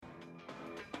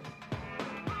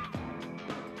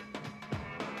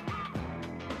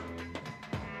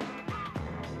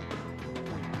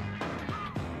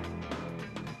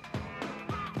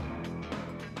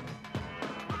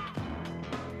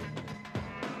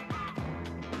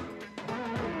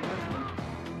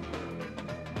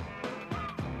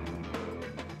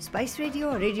Spice radio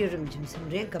और radio रिमझिम सुन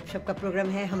रहे हैं। गपशप का प्रोग्राम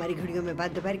है। हमारी घड़ियों में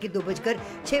बाद दोपहर के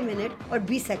 2:06 और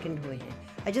 20 सेकंड हुए हैं.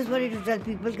 I just wanted to tell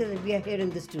people that we are here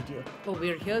in the studio. Oh,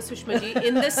 we're here, Shushma ji,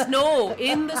 in the snow.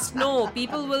 In the snow.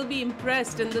 People will be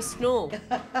impressed in the snow.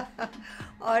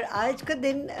 और आज का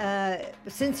दिन,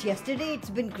 since yesterday,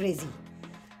 it's been crazy.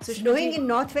 Sushma Snowing ji, in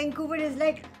North Vancouver is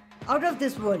like out of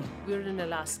this world. we're in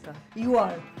Alaska. You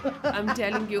are. I'm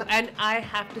telling you. And I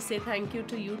have to say thank you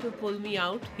to you to pull me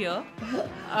out here.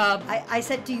 I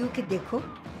said to you कि देखो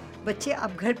बच्चे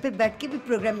आप घर पे बैठ के भी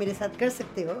programme मेरे साथ कर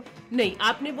सकते हो. नहीं,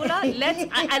 आपने बोला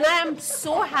and I am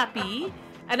so happy,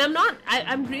 and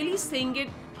I'm really saying it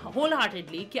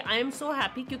wholeheartedly कि I am so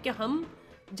happy क्योंकि हम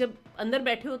जब अंदर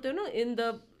बैठे होते हो ना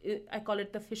I call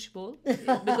it the fish bowl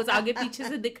because आगे पीछे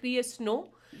से दिख रही है snow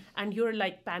and you're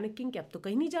like panicking कि अब तो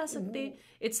कहीं नहीं जा सकते.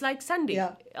 It's like Sunday.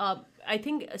 Yeah. I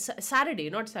think Saturday,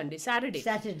 not Sunday, Saturday.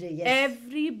 Saturday, yes.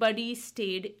 Everybody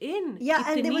stayed in. Yeah,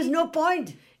 and there was no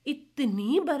point.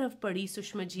 इतनी बर्फ पड़ी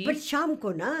सुषमा जी. But शाम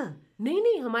को ना.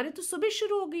 नहीं, हमारे तो सुबह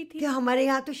शुरू हो गई थी. कि हमारे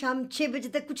यहाँ तो शाम 6 बजे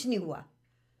तक कुछ नहीं हुआ.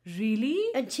 Really?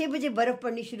 And 6 बजे बर्फ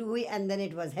पड़नी शुरू हुई and then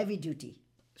it was heavy duty.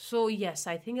 So yes,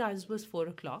 I think ours was 4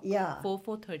 o'clock. Yeah.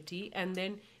 4:30, and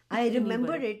then I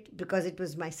remember it because it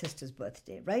was my sister's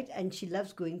birthday, right? And she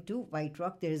loves going to White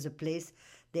Rock. There is a place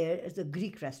there, it's a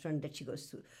Greek restaurant that she goes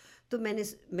to. तो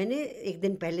मैंने एक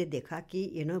दिन पहले देखा कि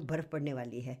बर्फ पड़ने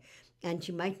वाली है, and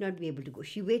she might not be able to go.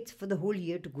 She waits for the whole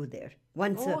year to go there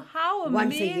once a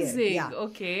year. Yeah.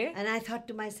 Okay. And I thought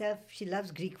to myself, she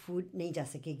loves Greek food, नहीं जा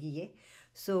सकेगी ये.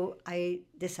 So I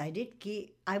decided कि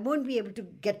I won't be able to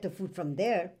get the food from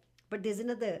there, but there's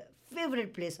another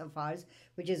favorite place of ours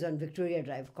which is on Victoria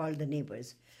Drive called The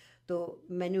Neighbors. तो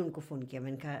मैंने उनको phone किया,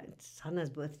 मैंने कहा Sana's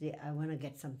birthday, I want to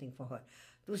get something for her.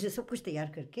 तो उसे सब कुछ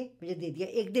तैयार करके मुझे दे दिया.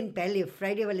 एक दिन पहले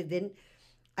फ्राइडे वाले दिन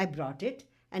I brought it,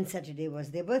 and Saturday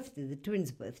was their birthday, the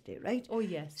twins' birthday, right? Oh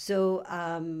yes. So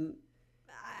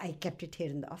I kept it here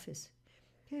in the office.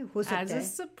 हो सकता As है. a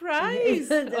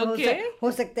surprise. Okay.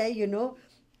 हो सकता है,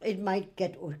 it might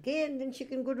get okay and then she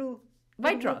can go to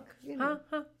White Rock.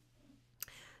 हाँ.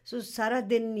 So सारा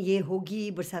दिन ये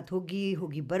होगी, बरसात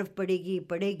होगी, बर्फ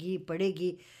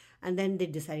पड़ेगी. And then they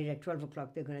decided at 12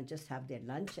 o'clock they're going to just have their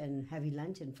lunch and heavy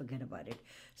lunch and forget about it.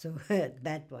 So at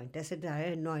that point, I said,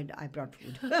 I brought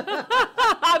food.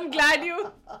 I'm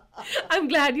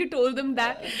glad you told them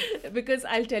that, because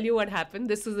I'll tell you what happened.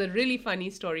 This is a really funny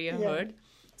story I heard.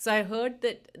 So I heard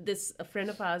that a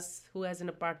friend of ours who has an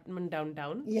apartment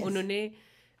downtown, उन्होंने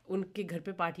उनके घर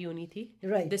पे party होनी थी.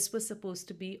 Right. This was supposed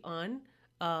to be on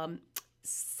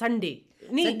Sunday.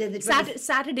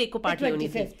 Saturday को party होनी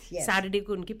थी. Yes. Saturday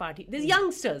को उनकी party. There's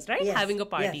youngsters, right? Yes. Having a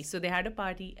party. Yes. So they had a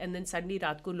party, and then suddenly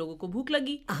रात को लोगों को भूख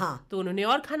लगी. तो उन्होंने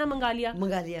और खाना मंगा लिया.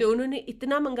 तो उन्होंने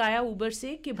इतना मंगाया Uber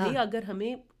से कि भाई अगर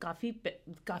हमें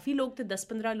काफी लोग थे,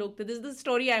 10-15 लोग थे. This is the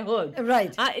story I heard.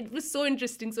 Right. It was so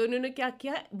interesting. So उन्होंने क्या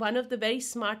किया? One of the very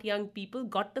smart young people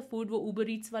got the food. वो Uber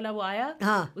Eats वाला वो आया.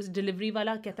 उस delivery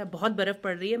वाला कहता है बहुत बर्फ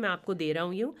पड़ रही है, मैं आपको दे रहा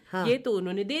हूँ ये. तो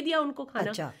उन्होंने दे दिया उनको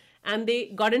खाना. And they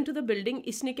got into the building.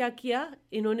 इसने क्या किया?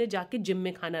 इन्होंने जाके जिम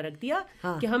में खाना रख दिया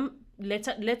कि हम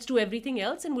let's do everything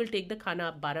else and we'll take the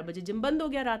खाना. 12 बजे जिम बंद हो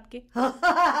गया रात के.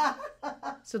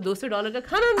 So $200 का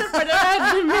खाना अंदर पड़ रहा है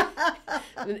जिम में.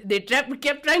 They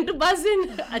kept trying to buzz in.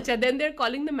 अच्छा, then they're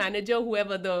calling the manager,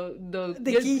 whoever the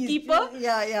keeper.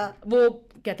 Yeah. वो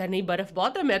कहता नहीं बर्फ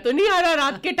बहुत है, मैं तो नहीं आ रहा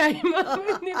रात के टाइम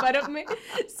इतनी बर्फ में.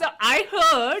 So I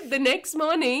heard the next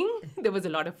morning there was a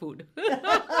lot of food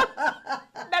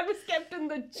that was kept in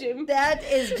the gym. That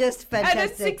is just fantastic.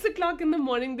 And at 6 o'clock in the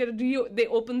morning they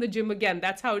open the gym again.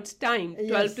 That's how it's timed.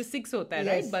 12 to 6 hota hai,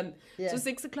 right? Band. So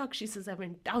 6 o'clock she says I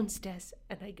went downstairs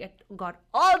and I got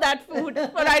all that food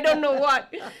for I don't know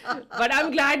what. But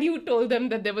I'm glad you told them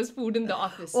that there was food in the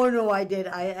office. Oh no, I did.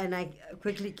 I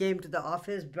quickly came to the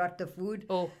office, brought the food.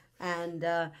 Oh. And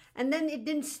then it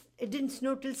didn't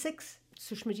snow till 6.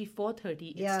 Sushma ji,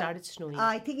 4:30 it started snowing.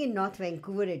 I think in North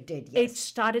Vancouver it did. Yes. It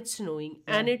started snowing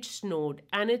and it snowed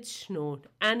and it snowed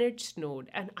and it snowed,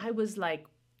 and I was like,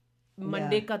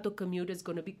 Monday ka to commute is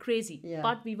going to be crazy. Yeah.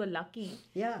 But we were lucky.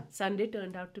 Yeah. Sunday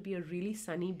turned out to be a really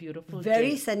sunny, beautiful very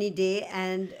day. Sunny day,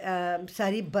 and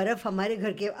सारी बर्फ हमारे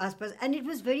घर के आसपास, and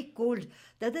it was very cold.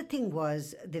 The other thing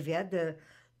was, Divya,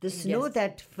 the snow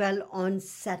that fell on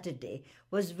Saturday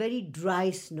was very dry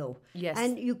snow. Yes.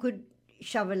 And you could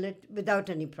shovel it without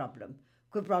any problem.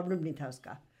 कोई problem नहीं था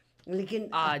उसका. लेकिन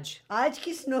आज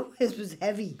की snow was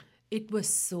heavy. It was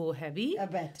so heavy. I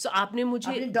bet. So आपने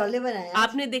डॉले बनाया.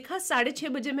 आपने देखा 6:30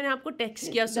 बजे मैंने आपको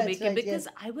टेक्स्ट किया सुबह के, because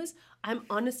yes. I'm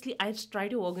honestly, I try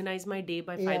to organize my day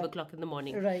by 5 o'clock in the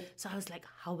morning. Right. So I was like,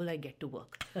 how will I get to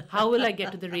work? How will I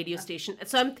get to the radio station?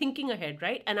 So I'm thinking ahead,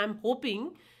 right? And I'm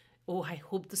hoping, I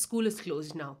hope the school is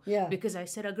closed now. Yeah. Because I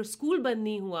said, agar school band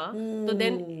nahi hua, so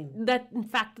then in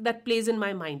fact, that plays in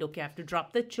my mind. Okay, I have to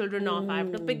drop the children off. I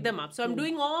have to pick them up. So I'm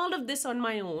doing all of this on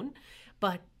my own.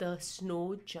 But the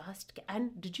snow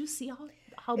and did you see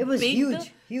how it was big huge,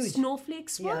 the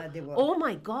snowflakes were? Yeah, they were. Oh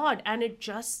my God. And it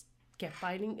just kept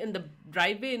piling. And the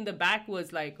driveway in the back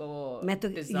was like, मैं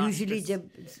तो usually जब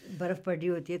बर्फ पड़ रही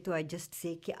होती है तो I just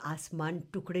say कि आसमान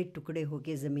टुकड़े टुकड़े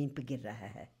होके ज़मीन पे गिर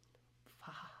रहा है.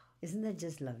 Isn't that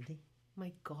just lovely?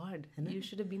 My God, you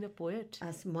should have been a poet.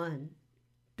 आसमान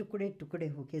टुकड़े टुकड़े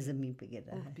होके जमीन पे गिर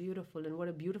रहा है. Beautiful, and what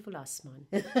a beautiful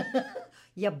आसमान.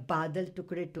 या बादल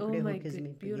टुकड़े टुकड़े होके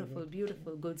जमीन पे गिर रहे हैं. Beautiful,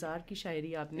 beautiful. गुलजार की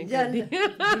शायरी आपने कर दी.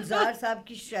 गुलजार साहब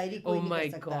की शायरी कोई नहीं कर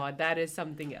सकता. Oh my God, that is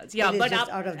something else. Yeah, but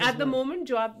at the moment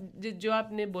जो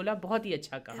आपने बोला बहुत ही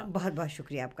अच्छा कहा. बहुत बहुत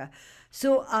शुक्रिया आपका.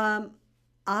 So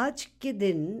आज के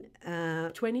दिन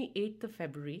 28th of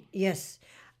February. Yes,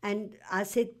 and आज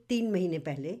से 3 महीने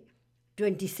पहले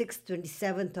 26th,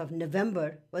 27th of November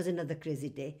was another crazy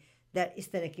day that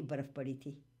इस तरह की बर्फ पड़ी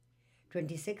थी.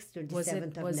 26th,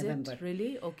 27th of November. Was it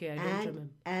really? Okay, I don't remember.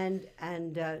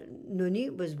 And Noni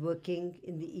was working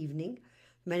in the evening.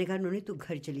 मैंने कहा नोनी तू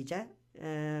घर चली जा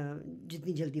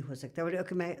जितनी जल्दी हो सकता है. बोले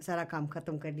ओके मैं सारा काम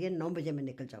खत्म कर लिया 9 बजे मैं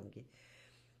निकल जाऊंगी.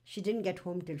 She didn't get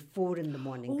home till 4 in the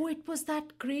morning. Oh, it was that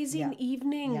crazy in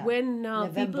evening when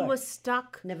people were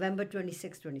stuck. November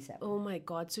 26, 27. Oh my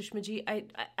God, Shushma ji,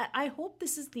 I hope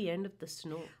this is the end of the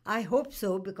snow. I hope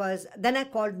so, because then I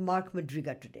called Mark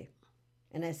Madriga today,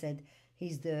 and I said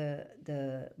he's the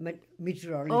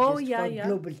meteorologist for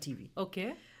Global TV.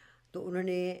 Okay. तो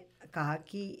उन्होंने कहा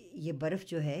कि ये बर्फ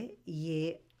जो है ये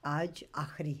आज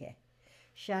आखिरी है.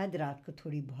 शायद रात को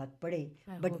थोड़ी बहुत पड़े,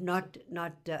 but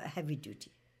not heavy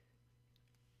duty.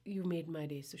 You made my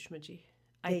day, Shushma ji.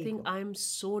 I think I'm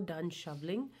so done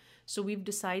shoveling. So we've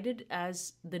decided as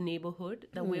the neighborhood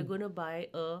that we're going to buy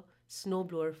a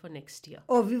snowblower for next year.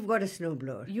 Oh, we've got a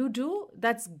snowblower. You do?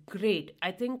 That's great.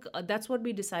 I think that's what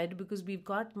we decided, because we've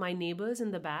got my neighbors in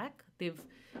the back. They've,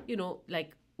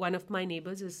 like one of my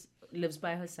neighbors lives by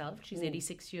herself. She's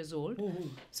 86 years old.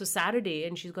 So Saturday,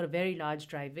 and she's got a very large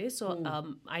driveway. So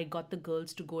I got the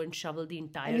girls to go and shovel the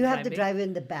entire driveway. And you have the driveway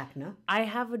in the back, no? I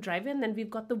have a driveway, and then we've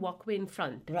got the walkway in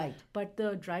front. Right. But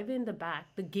the driveway in the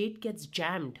back, the gate gets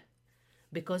jammed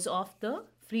because of the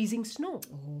freezing snow.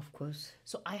 Oh, of course.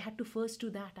 So I had to first do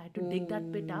that. I had to dig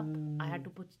that bit up. I had to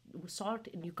put salt,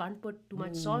 and you can't put too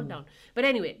much salt down. But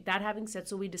anyway, that having said,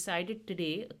 so we decided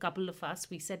today, a couple of us,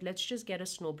 we said, let's just get a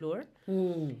snowblower,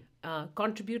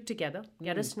 contribute together,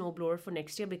 get a snowblower for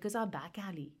next year, because our back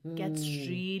alley gets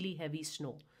really heavy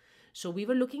snow. So we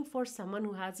were looking for someone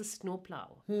who has a snow plow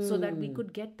so that we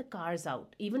could get the cars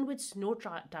out. Even with snow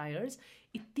tires,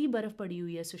 itni barf padi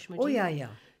hui hai, Sushma ji. Oh, yeah.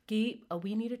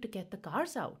 We needed to get the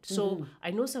cars out. So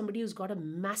I know somebody who's got a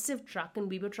massive truck, and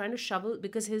we were trying to shovel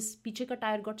because his piche ka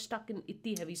tire got stuck in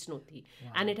itni heavy snow thi.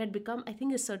 Wow. And it had become, I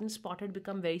think a certain spot had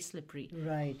become very slippery.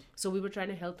 Right. So we were trying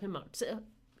to help him out. So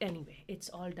anyway, it's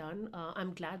all done.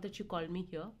 I'm glad that you called me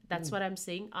here. That's what I'm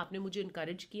saying. Aapne mujhe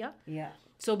encourage kiya. Yeah.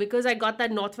 So because I got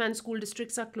that North Van school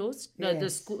districts are closed, the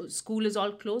school is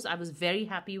all closed. I was very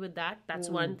happy with that. That's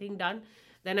one thing done.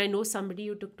 Then I know somebody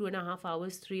who took 2.5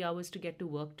 hours, 3 hours to get to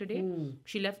work today.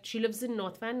 She lives in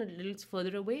North Van, a little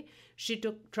further away. She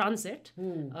took transit,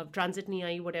 transit nahi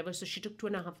aayi, whatever. So she took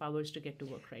 2.5 hours to get to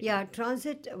work right now. Yeah,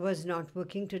 transit was not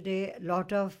working today. A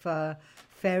lot of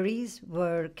ferries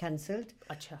were cancelled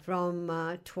from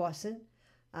Twassen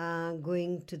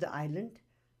going to the island.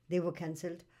 They were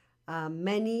cancelled.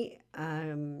 Many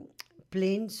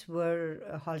planes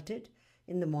were halted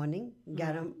in the morning,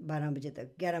 11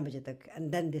 baje tak,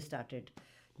 and then they started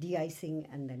de-icing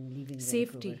and then leaving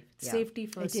Safety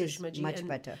first, Sushma ji. Much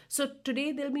better. So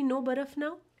today there'll be no baraf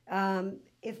now?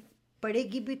 If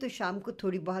padegi bhi to sham ko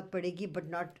thodi bahut padegi, but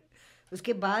not.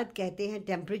 Uske baad kehte hain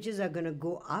temperatures are going to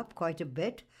go up quite a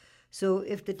bit. So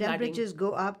if the temperatures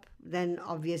go up, then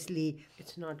obviously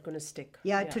it's not going to stick.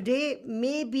 Yeah, today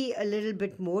may be a little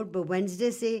bit more, but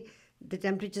Wednesday say the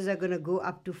temperatures are going to go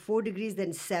up to 4 degrees,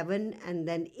 then 7, and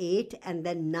then 8, and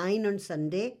then 9 on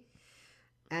Sunday.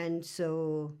 And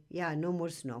so, yeah, no more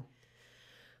snow.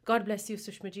 God bless you,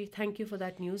 Sushma ji. Thank you for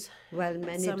that news. Well,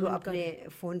 मैंने तो अपने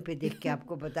phone पे देख के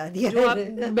आपको बता दिया.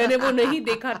 मैंने वो नहीं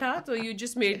देखा था, so you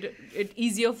just made it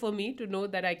easier for me to know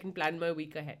that I can plan my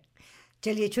week ahead.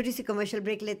 चलिए छोटी सी कमर्शियल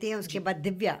ब्रेक लेते हैं, उसके बाद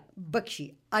दिव्या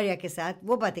बख्शी आर्या के साथ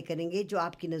वो बातें करेंगे जो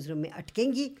आपकी नज़रों में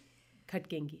अटकेंगी,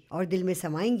 खटकेंगी और दिल में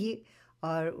समाएंगी,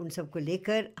 और उन सबको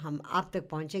लेकर हम आप तक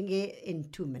पहुंचेंगे इन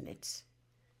 2 मिनट्स।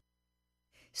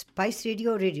 स्पाइस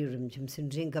रेडियो रिमझिम सुन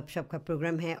रहे हैं, गपशप का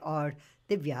प्रोग्राम है और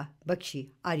दिव्या बख्शी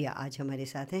आर्या आज हमारे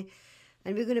साथ हैं,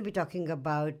 and we gonna be talking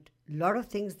about lot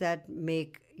of things that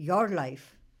make your life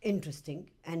interesting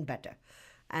and better,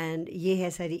 and ये है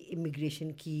सारी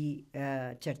इमिग्रेशन की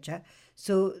चर्चा।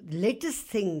 सो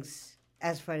latest things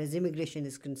as far as immigration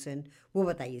is concern, वो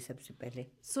बताइए सबसे पहले।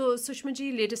 सो सुषमा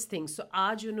जी, लेटेस्ट थिंग्स, सो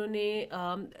आज उन्होंने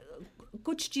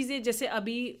कुछ चीज़ें, जैसे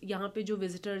अभी यहाँ पे जो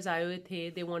विजिटर्स आए हुए थे,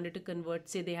 दे वांटेड टू कन्वर्ट,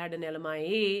 से they had an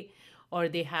LMIA or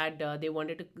they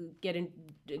wanted to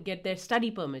get their study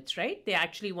permits, right? They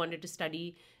actually wanted to study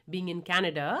being in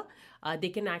Canada. They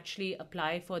can actually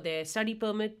apply for their study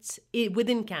permits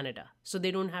within Canada, so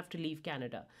they don't have to leave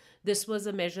Canada. This was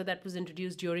a measure that was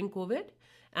introduced during COVID,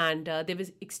 and they've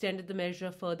extended the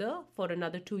measure further for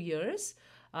another 2 years.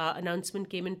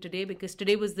 Announcement came in today because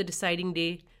today was the deciding day.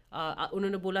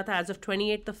 उन्होंने बोला था as of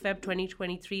 28th of Feb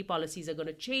 2023 policies are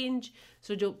going to change.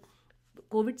 So जो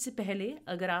Covid से पहले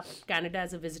अगर आप Canada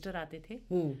as a visitor आते थे,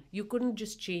 you couldn't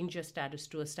just change your status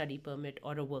to a study permit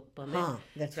और a work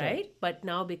permit, right? But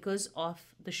now because of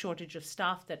the shortage of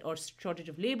staff that और shortage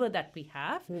of labour that we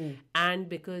have, and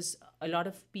because a lot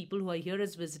of people who are here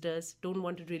as visitors don't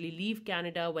want to really leave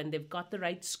Canada when they've got the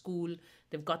right school,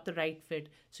 they've got the right fit,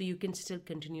 so you can still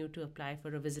continue to apply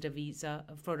for a visitor visa,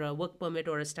 for a work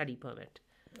permit or a study permit.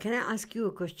 Can I ask you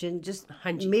a question, just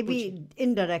maybe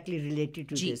indirectly related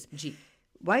to this?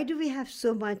 Why do we have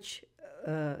so much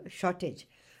shortage?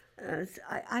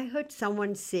 I heard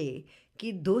someone say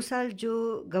कि 2 साल जो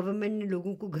government ने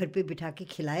लोगों को घर पे बिठा के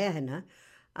खिलाया है ना,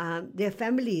 there are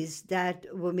families that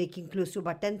were making close to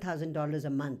about $10,000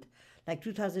 a month, like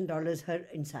 $2,000 हर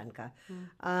इंसान का,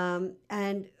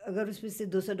 and अगर उसमें से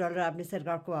 $200 आपने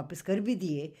सरकार को वापस कर भी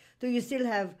दिए तो you still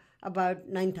have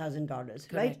about $9,000,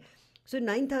 right? So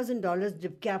 $9,000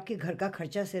 जबकि आपके घर का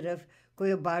खर्चा सिर्फ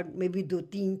कोई अबाउट मे बी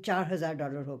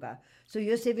 $2,000-4,000 होगा, so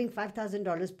you are saving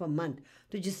 $5,000 per month,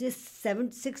 तो जिसने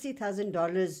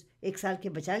 $60,000 एक साल के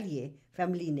बचा लिए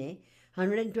फैमिली ने,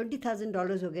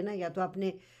 $120,000 हो गए ना। या तो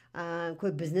आपने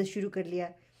कोई बिजनेस शुरू कर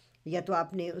लिया, या तो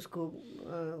आपने उसको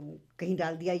कहीं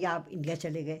डाल दिया, या आप इंडिया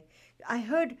चले गए। I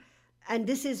heard,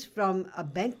 and this is from a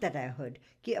bank that I heard,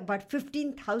 कि about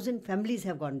 15,000 families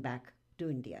have gone back to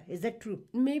India. Is that true?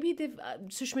 Maybe they've,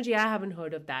 Shushma ji, I haven't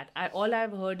heard of that. All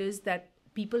I've heard is that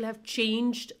people have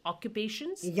changed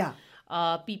occupations. Yeah.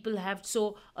 People have, so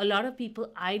a lot of people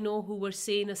I know who were,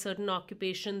 say, in a certain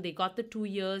occupation, they got the 2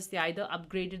 years, they either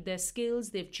upgraded their skills,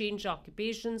 they've changed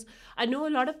occupations. I know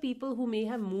a lot of people who may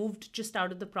have moved just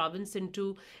out of the province into,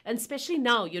 and especially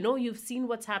now, you know, you've seen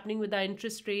what's happening with our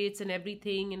interest rates and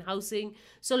everything and housing.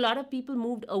 So a lot of people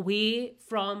moved away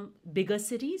from bigger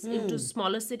cities into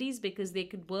smaller cities because they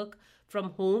could work from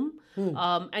home,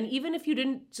 and even if you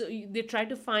didn't, so they try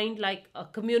to find like a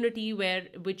community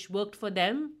which worked for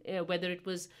them, whether it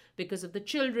was because of the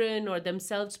children or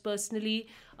themselves personally.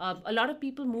 A lot of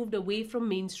people moved away from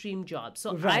mainstream jobs,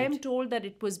 so right. I am told that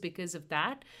it was because of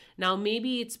that. Now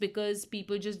maybe it's because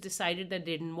people just decided that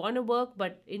they didn't want to work,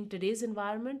 but in today's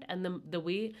environment and the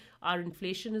way our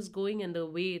inflation is going and the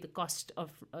way the cost of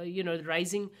the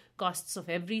rising costs of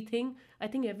everything, I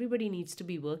think everybody needs to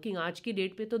be working. आज की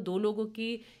date पे तो 2 लोगों की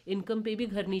income पे भी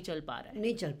घर नहीं चल पा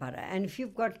रहा है. And if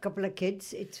you've got a couple of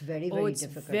kids, it's very difficult.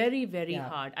 It's very, very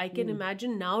hard. I can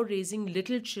imagine now raising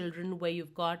little children where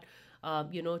you've got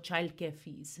childcare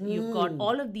fees. You've got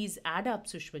all of these add up,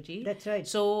 Shushma ji. That's right.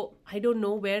 So I don't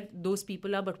know where those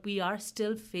people are, but we are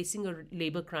still facing a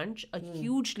labor crunch, a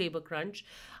huge labor crunch.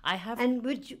 And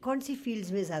which कौन सी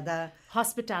fields में ज़्यादा?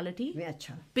 Hospitality.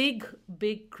 अच्छा.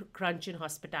 Big crunch in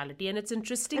hospitality, and it's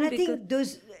interesting. And I think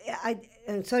those,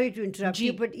 sorry to interrupt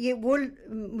you, but ये वो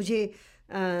मुझे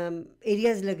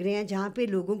areas लग रहे हैं जहाँ पे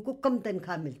लोगों को कम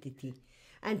तनख्वाह मिलती थी,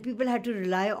 and people had to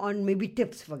rely on maybe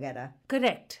tips वगैरह.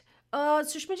 Correct.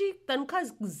 Sushma ji, तनख्वाह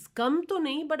कम तो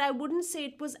नहीं, but I wouldn't say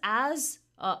it was as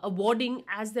awarding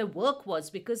as their work was,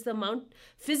 because the amount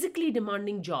physically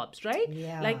demanding jobs, right?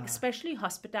 Yeah. Like especially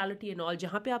hospitality and all,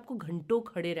 जहाँ पे आपको घंटों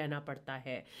खड़े रहना पड़ता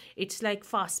है. It's like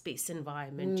fast-paced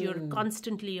environment. You're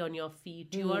constantly on your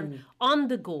feet. You are on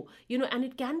the go. And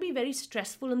it can be very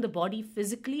stressful on the body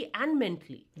physically and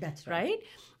mentally. That's right.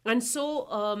 And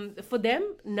so for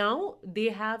them now,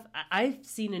 I've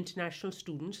seen international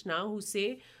students now who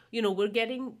say, we're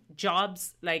getting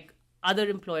jobs like other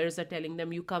employers are telling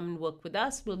them, you come and work with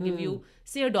us, we'll give you,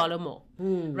 say, $1 more,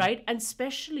 right? And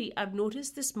especially, I've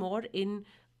noticed this more in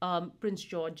Prince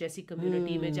George जैसी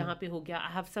community में जहाँ पे हो गया,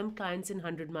 I have some clients in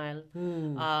 100 Mile,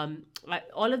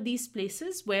 all of these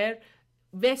places where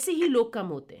वैसे ही लोग कम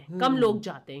होते हैं, कम लोग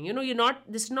जाते हैं.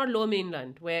 This is not lower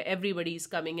mainland where everybody is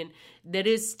coming in.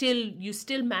 You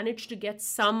still manage to get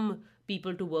some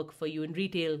people to work for you in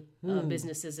retail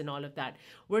businesses and all of that.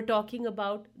 We're talking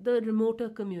about the remoter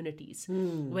communities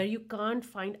where you can't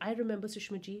find. I remember,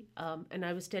 Sushma ji, and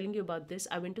I was telling you about this.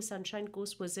 I went to Sunshine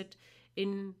Coast, was it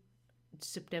in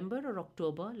September or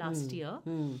October last year?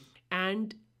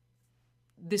 And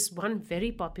this one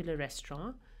very popular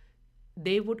restaurant,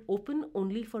 they would open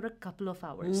only for a couple of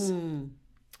hours.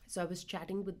 So I was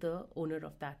chatting with the owner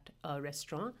of that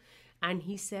restaurant, and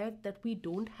he said that we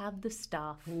don't have the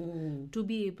staff to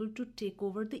be able to take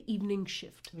over the evening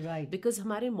shift. Right. Because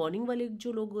हमारे morning वाले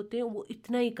जो लोग होते हैं वो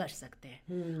इतना ही कर सकते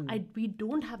हैं. We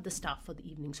don't have the staff for the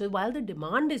evening. So while the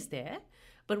demand is there,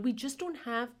 but we just don't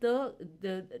have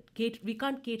we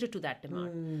can't cater to that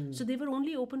demand. So they were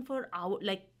only open for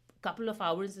couple of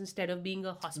hours instead of being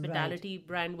a hospitality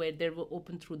brand where they were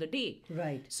open through the day.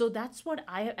 Right. So that's what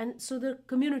and so the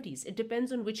communities, it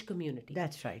depends on which community.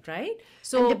 That's right. Right?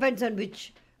 So it depends on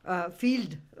which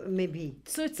field maybe.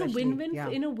 So it's a win-win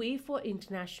in a way for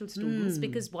international students,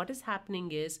 because what is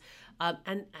happening is,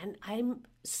 and I'm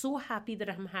so happy that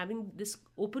I'm having this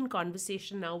open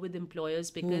conversation now with employers,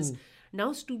 because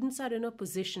now students are in a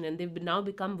position and they've now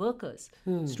become workers.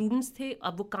 Students थे,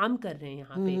 अब वो काम कर रहे हैं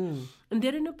यहाँ पे. And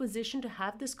they're in a position to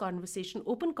have this conversation,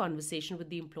 open conversation with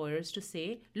the employers to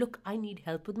say, look, I need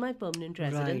help with my permanent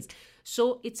residence. Right.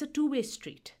 So it's a two-way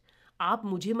street. आप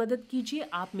मुझे मदद कीजिए,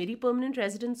 आप मेरी परमानेंट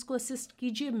रेजिडेंस को assist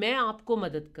कीजिए, मैं आपको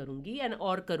मदद करूंगी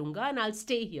और करूंगा, and I'll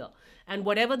stay here. And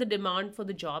whatever the demand for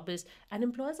the job is, and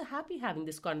employers are happy having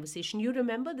this conversation. You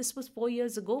remember this was 4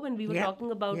 years ago when we were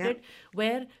talking about it,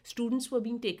 where students were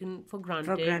being taken for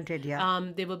granted. For granted,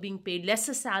 they were being paid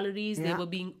lesser salaries, they were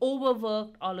being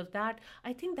overworked, all of that.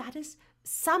 I think that is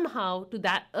somehow to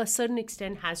that a certain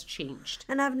extent has changed.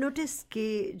 And I've noticed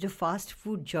कि जो fast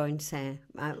food joints हैं,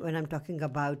 when I'm talking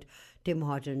about Tim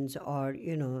Hortons or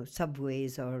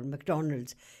Subways or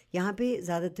McDonald's, यहाँ पे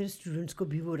ज़्यादातर students को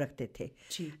भी वो रखते थे.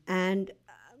 And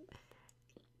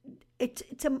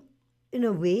it's in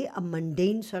a way a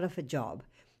mundane sort of a job,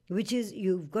 which is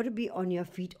you've got to be on your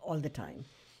feet all the time,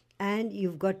 and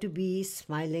you've got to be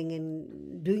smiling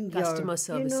and doing customer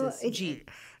services.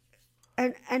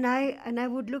 And I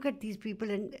would look at these people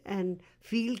and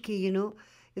feel कि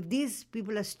if these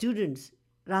people are students,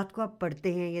 रात को आप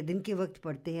पढ़ते हैं या दिन के वक्त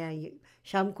पढ़ते हैं,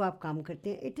 शाम को आप काम करते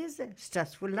हैं, it is a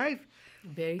stressful life.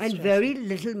 Very and stressful. Very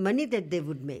little money that they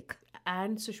would make.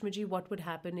 And Sushma ji, what would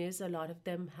happen is a lot of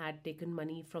them had taken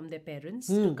money from their parents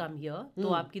to come here. तो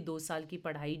आपकी 2 साल की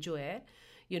पढ़ाई जो है,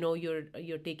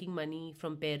 you're taking money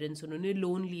from parents, उन्होंने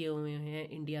loan लिए हुए हैं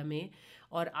इंडिया में,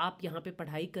 और आप यहाँ पे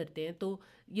पढ़ाई करते हैं, तो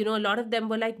a lot of them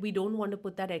were like, we don't want to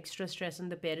put that extra stress on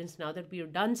the parents now that we are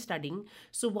done studying.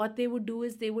 So what they would do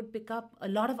is they would pick up a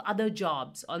lot of other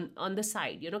jobs on the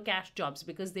side, cash jobs,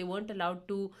 because they were allowed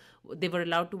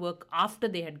to work after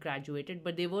they had graduated,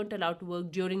 but they weren't allowed to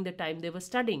work during the time they were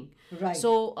studying. Right.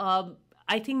 So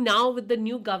I think now with the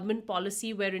new government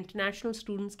policy where international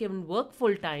students can work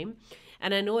full time,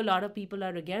 and I know a lot of people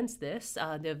are against this.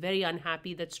 They're very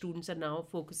unhappy that students are now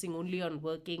focusing only on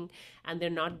working, and they're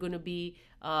not going to be,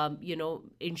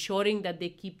 ensuring that they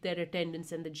keep their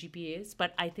attendance and the GPAs.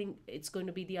 But I think it's going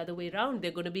to be the other way around.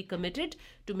 They're going to be committed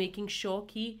to making sure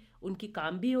कि उनकी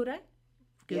काम भी हो रहा है,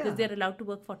 because they're allowed to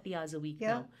work 40 hours a week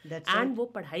now. That's and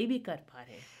वो पढ़ाई भी कर पा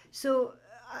रहे हैं. So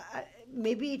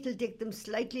maybe it will take them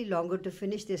slightly longer to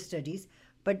finish their studies,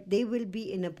 but they will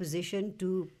be in a position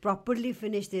to properly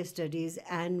finish their studies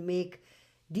and make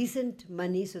decent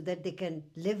money so that they can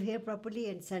live here properly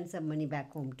and send some money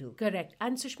back home too. Correct.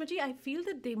 And Sushma ji, I feel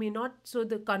that they may not, so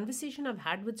the conversation I've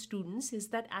had with students is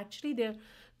that actually they're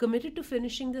committed to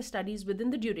finishing their studies within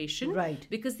the duration. Right.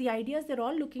 Because the idea is they're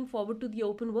all looking forward to the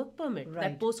open work permit,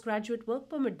 that postgraduate work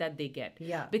permit that they get.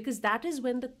 Yeah. Because that is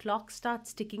when the clock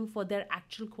starts ticking for their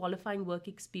actual qualifying work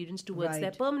experience towards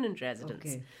their permanent residence.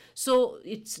 Okay. So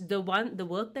it's the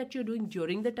work that you're doing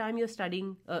during the time you're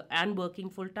studying and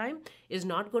working full time is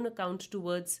not going to count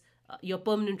towards your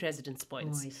permanent residence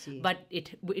points. Oh, I see. But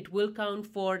it will count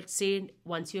for, say,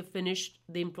 once you're finished,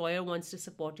 the employer wants to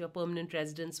support your permanent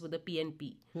residence with a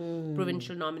PNP,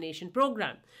 Provincial Nomination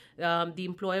Program. The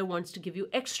employer wants to give you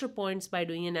extra points by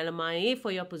doing an LMIA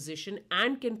for your position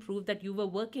and can prove that you were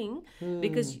working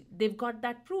because they've got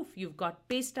that proof. You've got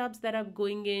pay stubs that are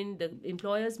going in, the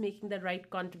employer's making the right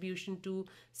contribution to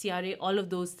CRA, all of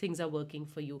those things are working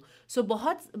for you. So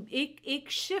बहुत एक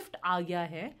shift आ गया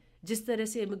है जिस तरह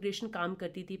से immigration काम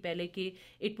करती थी पहले के,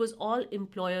 it was all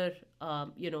employer,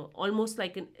 almost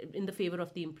like in the favor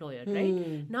of the employer,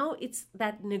 right? Now it's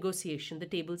that negotiation. The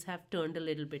tables have turned a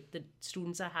little bit. The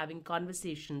students are having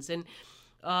conversations, and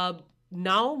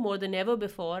now more than ever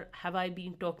before have I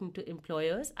been talking to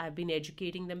employers. I've been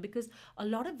educating them, because a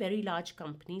lot of very large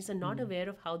companies are not aware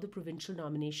of how the provincial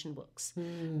nomination works.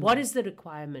 What is the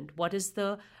requirement? What is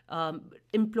the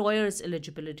employer's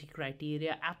eligibility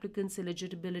criteria, applicants'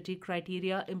 eligibility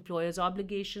criteria, employer's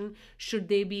obligation? Should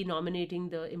they be nominating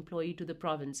the employee to the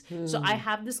province? So I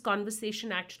have this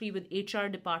conversation actually with HR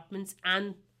departments,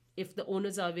 and if the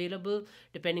owners are available,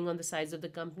 depending on the size of the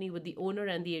company, with the owner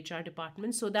and the HR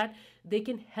department, so that they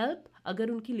can help. Agar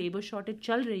unki labor shortage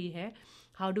chal rahi hai,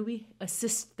 how do we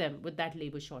assist them with that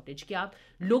labor shortage? Ki aap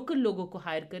local logo ko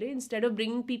hire kare instead of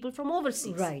bringing people from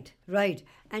overseas. Right.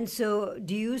 And so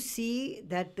do you see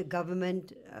that the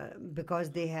government,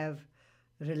 because they have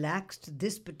relaxed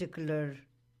this particular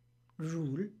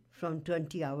rule from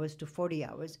 20 hours to 40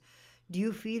 hours, do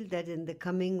you feel that in the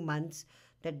coming months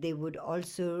that they would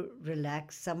also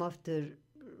relax some of the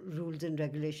rules and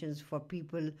regulations for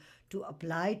people to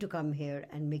apply to come here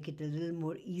and make it a little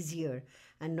more easier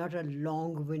and not a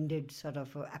long-winded sort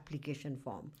of application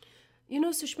form?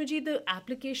 Sushma ji, the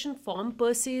application form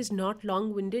per se is not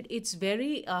long-winded. It's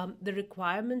very, the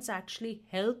requirements actually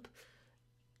help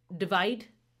divide,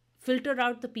 filter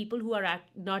out the people who are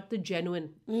not the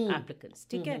genuine applicants.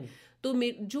 ठीक है?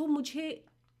 तो जो मुझे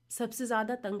सबसे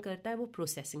ज़्यादा तंग करता है वो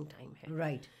processing time है.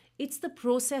 Right. It's the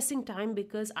processing time,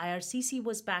 because IRCC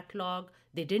was backlogged.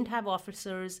 They didn't have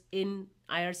officers in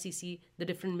IRCC, the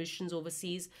different missions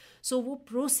overseas. So वो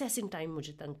processing time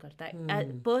मुझे तंग करता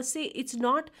है. Per se, it's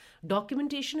not,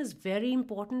 documentation is very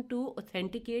important to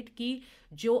authenticate कि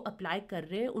जो apply कर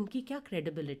रहे हैं उनकी क्या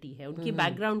credibility है, उनकी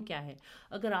background क्या है.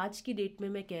 अगर आज की date में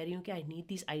मैं कह रही हूँ कि I need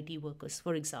these IT workers,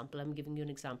 for example, I'm giving you an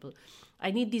example. I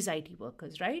need these IT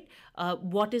workers, right?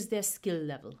 What is their skill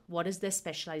level? What is their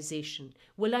specialization?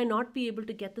 Will I not be able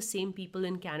to get the same people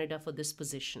in Canada for this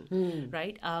position,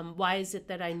 right? Why is it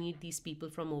that I need these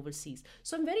people from overseas?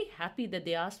 So I'm very happy that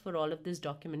they asked for all of this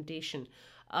documentation.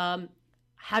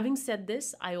 Having said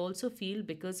this, I also feel,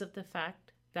 because of the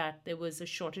fact that there was a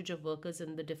shortage of workers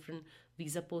in the different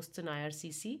visa posts in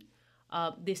IRCC,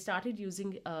 they started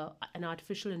using an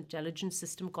artificial intelligence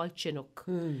system called Chinook.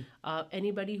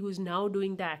 Anybody who's now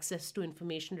doing the access to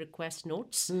information request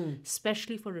notes,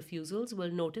 especially for refusals,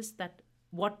 will notice that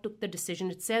what took the decision,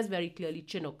 it says very clearly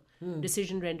Chinook,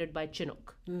 decision rendered by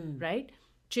Chinook, right?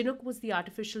 Chinook was the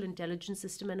artificial intelligence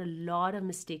system, and a lot of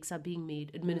mistakes are being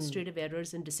made, administrative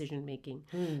errors in decision making.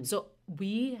 So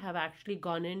we have actually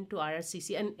gone into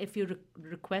IRCC, and if you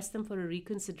request them for a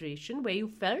reconsideration where you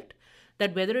felt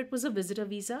that whether it was a visitor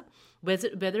visa,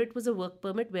 whether it was a work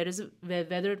permit,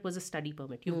 whether it was a study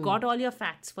permit, you've got all your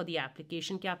facts for the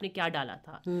application, कि आपने क्या डाला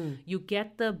था. You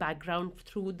get the background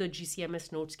through the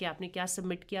GCMS notes, कि आपने क्या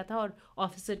submit किया था और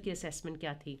officer की assessment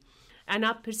क्या थी. And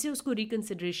आप फिर से उसको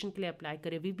reconsideration के लिए apply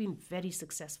करें. We've been very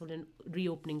successful in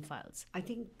reopening files. I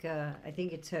think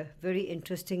it's a very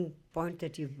interesting point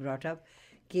that you've brought up,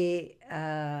 कि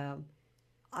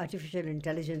artificial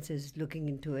intelligence is looking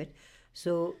into it.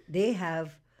 So they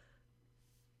have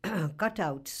cut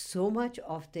out so much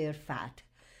of their fat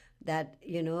that,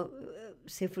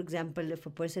 say for example, if a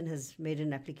person has made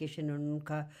an application and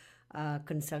unka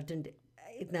consultant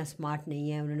itna smart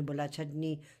nahi hai, unhone bola अच्छा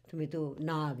नहीं तुम्हें तो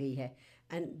ना आ गई है,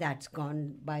 and that's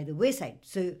gone by the wayside.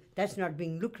 So that's not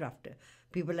being looked after.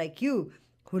 People like you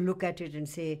who look at it and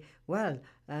say, well,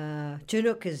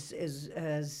 Chinook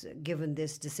has given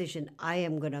this decision. I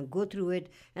am going to go through it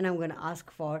and I'm going to ask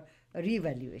for a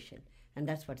reevaluation. And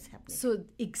that's what's happening. So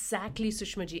exactly,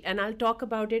 Sushma ji. And I'll talk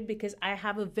about it because I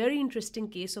have a very interesting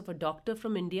case of a doctor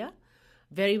from India,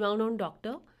 very well-known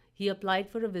doctor. He applied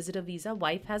for a visitor visa.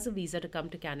 Wife has a visa to come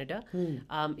to Canada.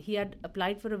 He had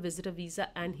applied for a visitor visa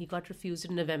and he got refused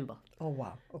in November. Oh,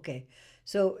 wow. Okay.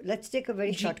 So let's take a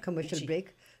very short commercial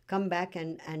break. Come back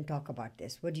and talk about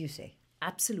this. What do you say?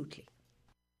 Absolutely.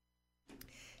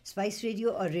 Spice radio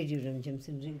और radio रंजम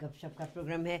सुन रहे गपशप का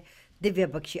programme है. दिव्या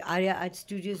बख्शी आर्या आज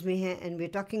Studios में हैं and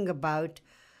we're talking about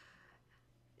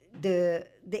the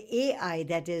AI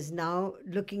that is now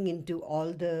looking into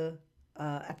all the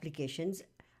applications.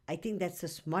 I think that's the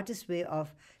smartest way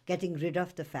of getting rid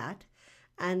of the fat.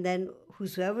 And then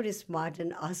whosoever is smart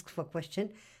and asks for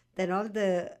question, then all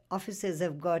the officers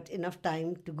have got enough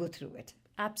time to go through it.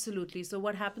 Absolutely. So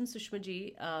what happens, Shushma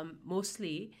ji,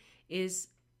 mostly is,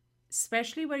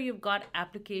 especially where you've got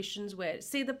applications where,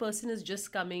 say the person is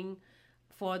just coming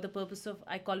for the purpose of,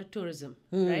 I call it tourism,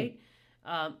 right?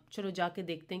 चलो जाके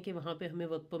देखते हैं कि वहाँ पे हमें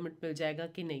work permit मिल जाएगा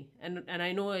कि नहीं. And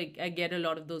I know I get a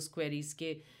lot of those queries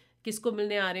के किसको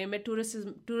मिलने आ रहे हैं, मैं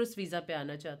टूरिस्ट वीज़ा पे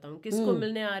आना चाहता हूँ, किसको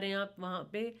मिलने आ रहे हैं आप वहाँ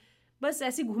पे, बस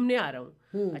ऐसे घूमने आ रहा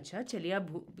हूँ. अच्छा चलिए आप,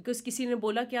 बिकॉज किसी ने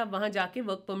बोला कि आप वहाँ जाके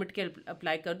वर्क परमिट के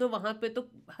अप्लाई कर दो, वहाँ पे तो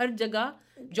हर जगह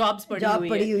जॉब्स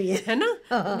पड़ी हुई है ना.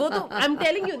 वो तो I am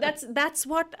telling you that's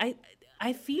what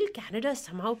I feel Canada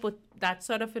somehow put that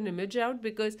sort of an image out,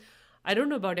 because I don't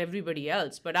know about everybody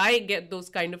else, but I get those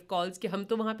kind of calls कि हम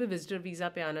तो वहाँ पे visitor visa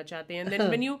पे आना चाहते हैं. And then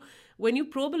when you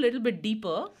probe a little bit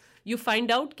deeper, you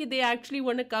find out कि they actually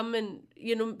want to come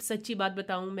and सच्ची बात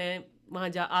बताऊँ, मैं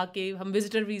वहाँ आके हम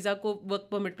visitor visa को work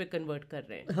permit पे convert कर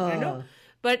रहे हैं, you know.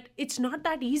 But it's not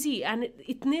that easy, and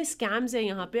इतने scams हैं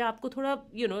यहाँ पे. आपको थोड़ा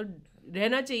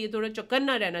रहना चाहिए, थोड़ा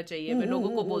चौकन्ना रहना चाहिए. मैं लोगों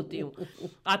को बोलती हूँ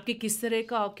आपके किस तरह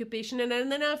का ऑक्यूपेशन है.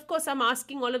 And then of course I'm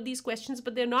asking all of these questions,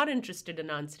 but they're not interested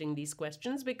in answering these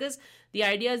questions, because the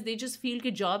idea is they just feel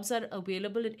कि jobs are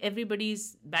available in everybody's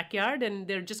backyard and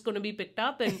they're just going to be picked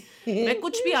up. And मैं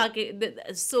कुछ भी आके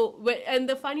so,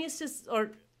 and the funniest is, or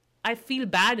I feel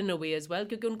bad in a way as well,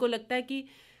 क्योंकि उनको लगता है कि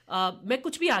मैं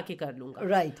कुछ भी आके कर लूँगा.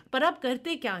 Right. पर आप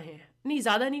करते क्या हैं? नहीं,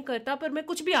 ज़्यादा नहीं करता, पर मैं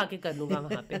कुछ भी आके कर लूँगा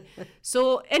वहाँ पे. So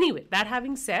anyway, that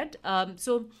having said,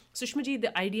 so Sushma ji,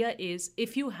 the idea is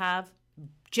if you have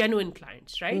genuine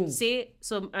clients, right? Say,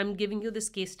 so I'm giving you this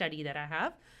case study that I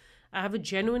have. I have a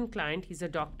genuine client. He's a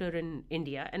doctor in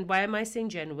India. And why am I saying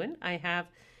genuine? I have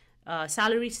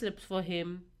salary slips for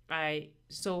him.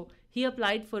 So he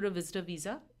applied for a visitor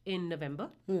visa in November.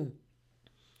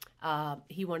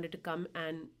 He wanted to come,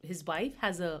 and his wife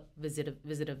has a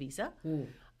visitor visa.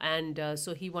 And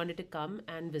so he wanted to come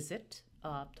and visit.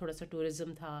 Thoda sa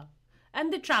tourism tha.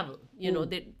 And they travel,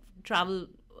 they travel.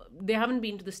 They haven't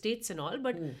been to the States and all,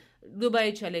 but Dubai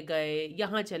chale gaye,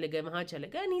 yahan chale gaye, wahan chale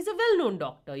gaye. And he's a well-known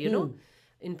doctor,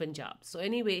 in Punjab. So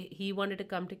anyway, he wanted to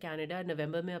come to Canada.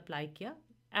 November mein apply kiya.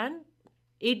 And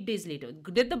 8 days later,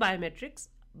 did the biometrics.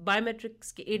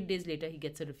 Biometrics ke 8 days later, he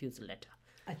gets a refusal letter.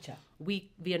 Achha.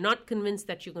 We are not convinced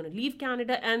that you're going to leave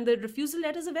Canada, and the refusal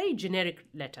letter is a very generic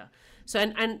letter. So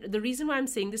and the reason why I'm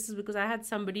saying this is because I had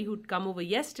somebody who'd come over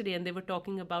yesterday, and they were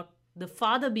talking about the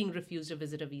father being refused a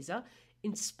visitor visa,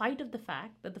 in spite of the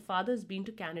fact that the father has been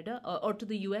to Canada or to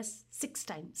the US 6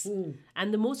 times.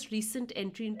 And the most recent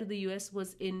entry into the US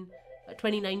was in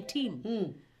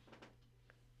 2019.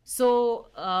 So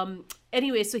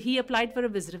anyway, so he applied for a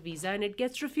visitor visa and it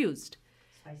gets refused.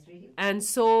 And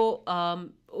so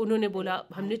उन्होंने बोला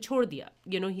हमने छोड़ दिया.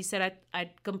 He said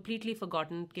I'd completely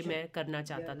forgotten कि मैं करना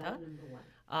चाहता था.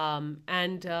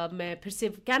 And मैं फिर से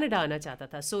Canada आना चाहता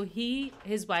था. So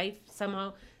his wife,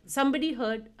 somebody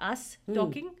heard us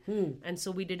talking, and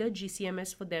so we did a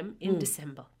GCMS for them in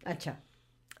December. Achha.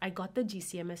 I got the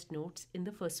GCMS notes in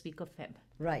the first week of Feb.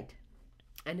 Right.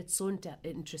 And it's so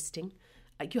interesting.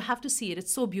 You have to see it.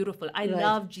 It's so beautiful. I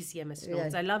love GCMS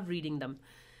notes. I love reading them.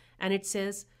 And it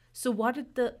says, so what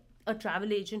did a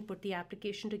travel agent put the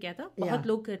application together? बहुत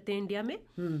लोग करते हैं India में.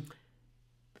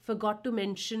 Forgot to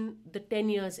mention the 10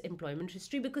 years employment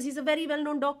history, because he's a very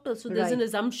well-known doctor. So there's an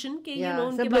assumption कि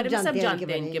उनके बारे में सब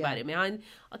जानते हैं इनके बारे में. हाँ,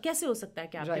 कैसे हो सकता है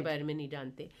कि आपके बारे में नहीं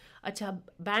जानते? अच्छा,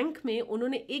 बैंक में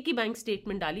उन्होंने एक ही बैंक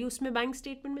स्टेटमेंट डाली, उसमें बैंक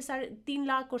स्टेटमेंट में 3.5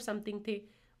 लाख और समथिंग थे.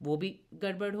 वो भी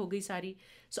गड़बड़ हो गई सारी.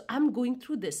 So I'm going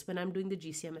through this when I'm doing the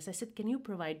GCMS. I said, can you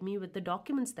provide me with the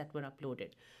documents that were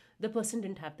uploaded? The person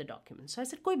didn't have the documents. So I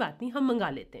said, कोई बात नहीं, हम मंगा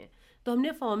लेते हैं. तो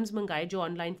हमने forms मंगाए जो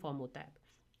ऑनलाइन फॉर्म होता है.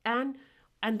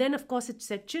 And then of course it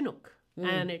said Chinook,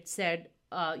 and it said,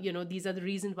 these are the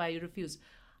reasons why you refuse.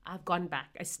 I've gone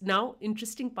back. Now,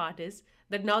 interesting part is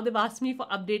that now they've asked me for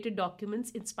updated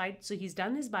documents in spite. So he's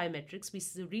done his biometrics. We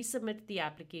resubmitted the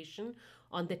application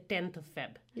on the 10th of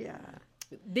Feb. Yeah.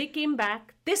 They came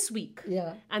back this week.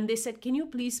 Yeah. And they said, can you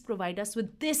please provide us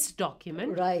with this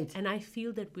document? Right. And I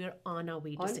feel that we're on our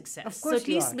way to success. Of course, so at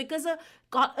least because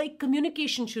a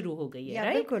communication shuru ho gayi hai,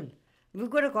 right? Bilkul. We've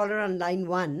got a caller on line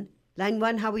 1. Line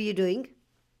 1, how are you doing?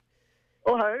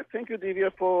 Oh, hi. Thank you, Divya,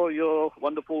 for your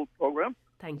wonderful program.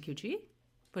 Thank you, Ji,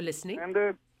 for listening. And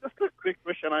just a quick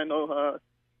question. I know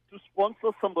to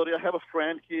sponsor somebody, I have a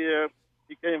friend here.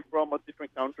 He came from a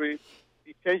different country.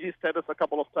 He changed his status a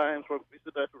couple of times from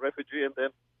visitor to refugee, and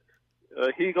then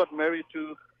he got married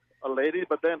to a lady,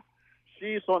 but then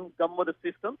she's on government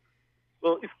assistance.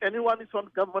 So if anyone is on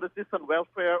government assistance,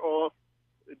 welfare or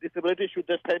disability, should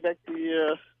they pay back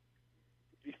the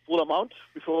full amount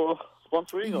before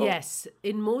sponsoring? Or? Yes,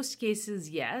 in most cases,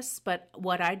 yes. But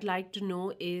what I'd like to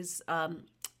know is,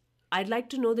 I'd like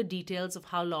to know the details of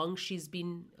how long she's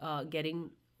been getting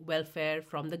welfare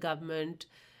from the government.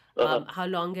 How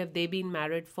long have they been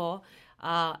married for?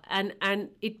 And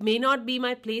it may not be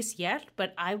my place yet,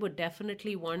 but I would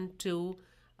definitely want to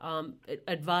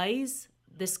advise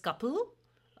this couple,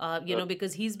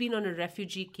 because he's been on a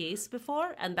refugee case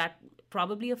before, and that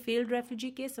probably a failed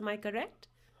refugee case. Am I correct?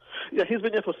 Yeah, he's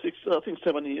been here for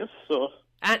 7 years. So.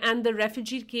 And the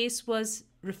refugee case was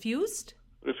refused?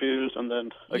 Refused, and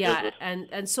then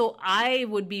and so I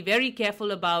would be very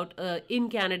careful about in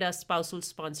Canada spousal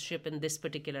sponsorship in this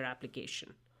particular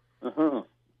application. Uh-huh.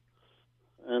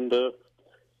 And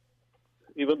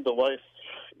even the wife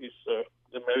is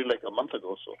they married like a month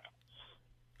ago, so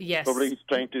yes, probably he's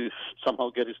trying to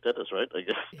somehow get his status, right? I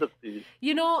guess that's the...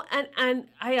 and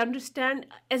I understand,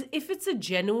 as if it's a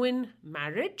genuine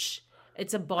marriage.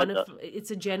 It's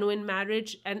a genuine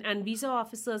marriage, and visa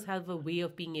officers have a way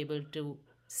of being able to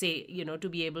say, to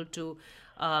be able to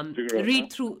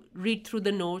read through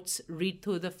the notes, read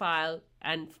through the file,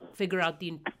 and figure out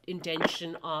the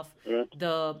intention of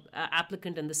the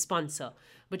applicant and the sponsor.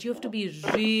 But you have to be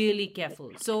really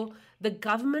careful. So the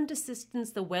government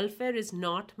assistance, the welfare is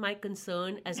not my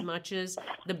concern as much as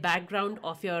the background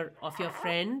of your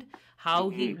friend,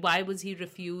 why was he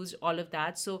refused, all of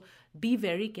that. So be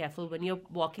very careful when you're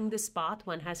walking this path.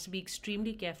 One has to be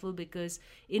extremely careful, because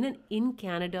in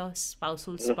Canada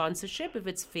spousal sponsorship, if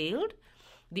it's failed,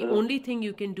 the only thing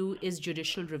you can do is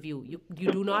judicial review.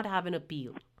 You do not have an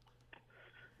appeal.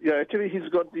 Yeah, actually, he's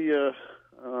got the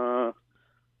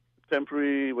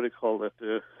temporary,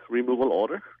 removal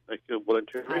order, like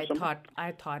voluntary.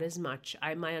 I thought as much.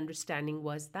 My understanding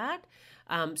was that.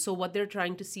 So what they're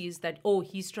trying to see is that,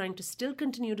 he's trying to still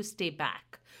continue to stay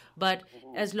back. But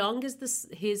as long as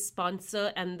his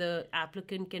sponsor and the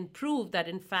applicant can prove that,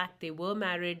 in fact, they were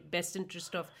married, best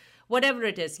interest of whatever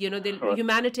it is, the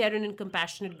humanitarian and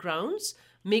compassionate grounds,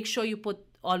 make sure you put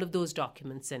all of those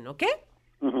documents in, okay?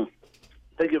 Mm-hmm.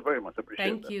 Thank you very much. Appreciate it.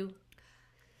 Thank you.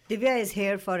 Divya is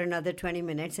here for another 20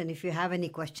 minutes, and if you have any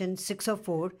questions,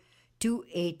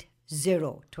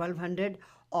 604-280-1200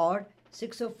 or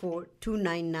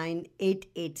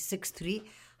 604-299-8863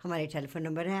 हमारे telephone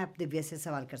number है. आप दिव्या से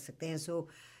सवाल कर सकते हैं. So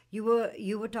you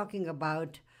were talking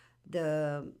about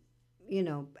the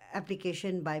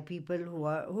application by people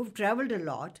who've traveled a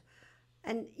lot,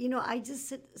 and I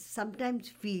just sometimes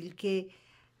feel कि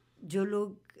जो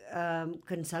लोग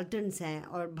consultants हैं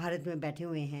और भारत में बैठे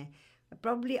हुए हैं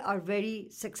probably are very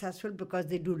successful because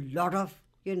they do lot of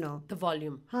the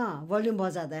volume. हाँ, volume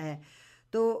बहुत ज़्यादा है,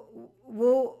 तो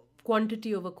वो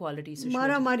quantity over quality.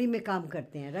 मारामारी में काम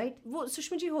करते हैं, right? वो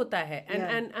सुषमा जी होता है,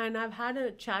 and I've had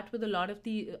a chat with a lot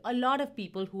of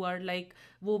people who are like,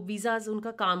 वो visas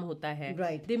उनका काम होता है,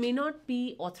 right? They may not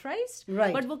be authorized,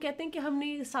 right? But वो कहते हैं कि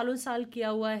हमने सालों साल किया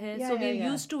हुआ है, so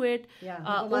we're used to it.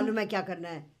 मालूम है क्या करना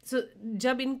है. So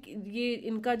जब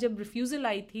इनका जब refusal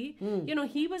आई थी,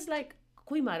 he was like,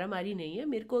 कोई मारा मारी नहीं है.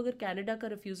 मेरे को अगर कनाडा का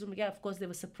रिफ्यूजल मिल गया, of course they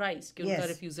were surprised कि उनका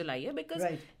रिफ्यूजल आई है, because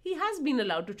he has been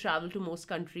allowed to travel to most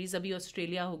countries. अभी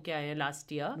ऑस्ट्रेलिया होके आए हैं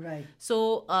last year.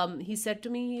 So he said to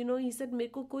me, he said मेरे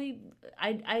को कोई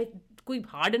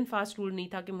हार्ड एंड फास्ट रूल नहीं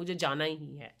था कि मुझे जाना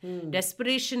ही है,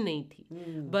 डेस्परेशन नहीं थी,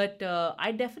 but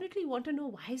I definitely want to know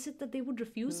why is it that they would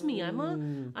refuse me. I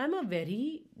am a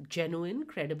very genuine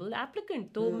credible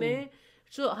applicant. तो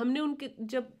हमने उनके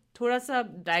जब थोड़ा सा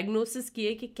डायग्नोसिस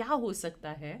किए कि क्या हो सकता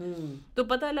है, तो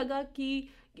पता लगा कि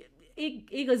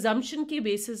एक अजम्पशन के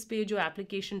बेसिस पे जो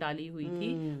एप्लीकेशन डाली हुई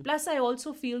थी. Plus I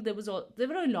also feel there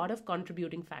were a lot of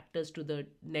contributing factors to the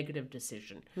negative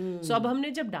decision. सो अब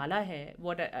हमने जब डाला है,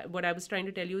 what I was trying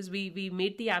to tell you is we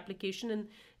made the application, and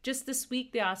just this week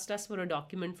they asked us for a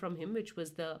document from him, which was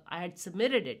I had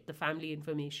submitted it, the family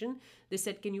information. They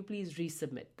said, can you please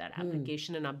resubmit that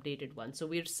application, an updated one? So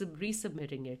we're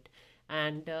resubmitting it.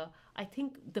 And I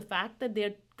think the fact that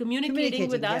they're communicating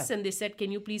with us, and they said,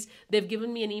 can you please, they've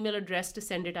given me an email address to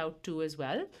send it out to as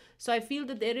well. So I feel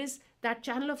that there is, that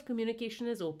channel of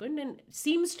communication is open, and it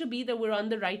seems to be that we're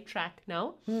on the right track now.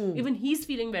 Even he's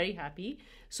feeling very happy.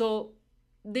 So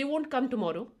they won't come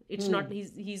tomorrow. It's not,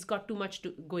 he's got too much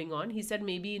going on. He said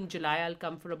maybe in July I'll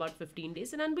come for about 15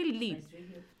 days and then we'll leave.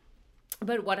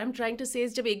 But what I'm trying to say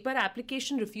is, जब एक बार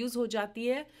application refuse हो जाती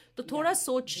है, तो थोड़ा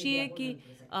सोचिए कि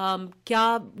क्या,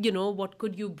 what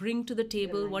could you bring to the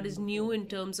table, what is new in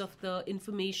terms of the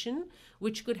information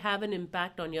which could have an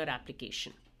impact on your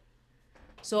application.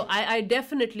 So I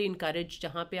definitely encourage,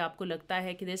 जहाँ पे आपको लगता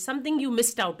है कि there's something you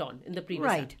missed out on in the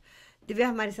previous right. Divya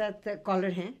हमारे साथ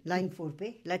collar हैं line 4 पे.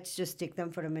 Let's just take them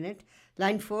for a minute.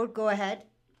 Line 4, go ahead.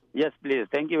 Yes, please.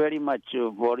 Thank you very much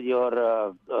for your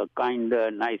kind,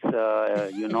 nice,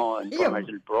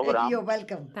 informational program. You're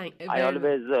welcome. I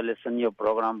always listen your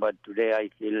program, but today I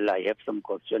feel I have some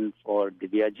question for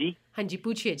Divya ji. हाँ जी,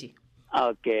 पूछिए जी.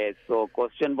 Okay, so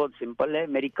question बहुत simple है.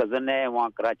 मेरी cousin है वहाँ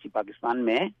कराची पाकिस्तान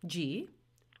में जी.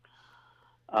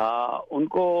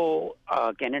 उनको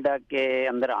कनाडा के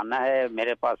अंदर आना है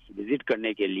मेरे पास विजिट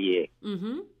करने के लिए.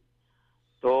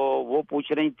 तो वो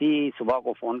पूछ रही थी सुबह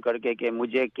को फोन करके कि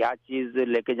मुझे क्या चीज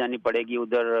लेके जानी पड़ेगी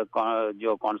उधर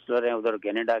जो काउंसलर हैं उधर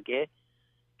कनाडा के,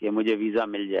 कि मुझे वीजा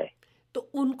मिल जाए. तो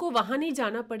उनको वहां नहीं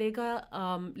जाना पड़ेगा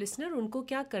लिसनर. उनको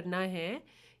क्या करना है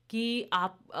कि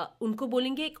आप उनको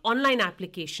बोलेंगे एक ऑनलाइन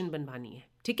एप्लीकेशन बनवानी है.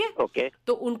 ठीक है. ओके.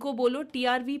 तो उनको बोलो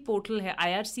टीआरवी पोर्टल है,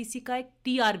 आईआरसीसी का एक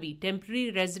TRV temporary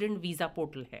resident visa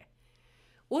portal है.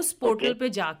 उस पोर्टल पे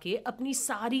जाके अपनी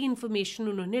सारी इंफॉर्मेशन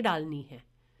उन्होंने डालनी है.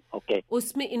 ओके.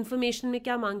 उसमें इंफॉर्मेशन में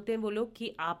क्या मांगते हैं वो लोग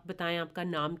कि आप बताएं आपका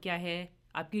नाम क्या है,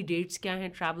 आपकी डेट्स क्या हैं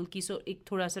ट्रैवल की. सो एक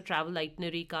थोड़ा सा ट्रैवल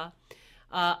आइटनरी का,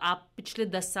 आप पिछले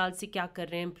 10 साल से क्या कर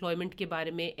रहे हैं, एम्प्लॉयमेंट के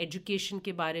बारे में, एजुकेशन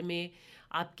के बारे में,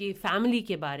 आपके फैमिली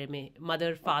के बारे में,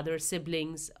 मदर फादर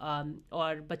सिबलिंग्स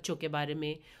और बच्चों के बारे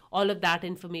में, all of that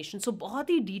information. So बहुत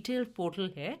ही डिटेल्ड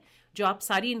पोर्टल है जो आप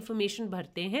सारी इन्फॉर्मेशन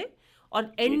भरते हैं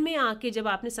और एंड में आके जब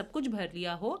आपने सब कुछ भर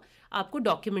लिया हो आपको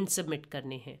डॉक्यूमेंट सबमिट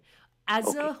करने हैं.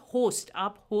 एज अ होस्ट,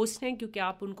 आप होस्ट हैं क्योंकि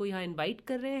आप उनको यहाँ इनवाइट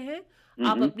कर रहे हैं.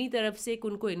 आप अपनी तरफ से एक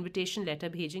उनको इनविटेशन लेटर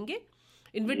भेजेंगे.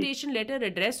 इनविटेशन लेटर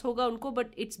एड्रेस होगा उनको, but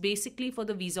it's basically for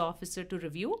the visa officer to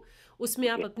review. उसमें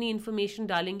आप अपनी इन्फॉर्मेशन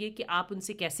डालेंगे कि आप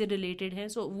उनसे कैसे रिलेटेड हैं.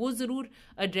 सो वो ज़रूर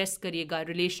एड्रेस करिएगा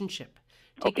रिलेशनशिप.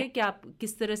 ठीक है, कि आप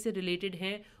किस तरह से रिलेटेड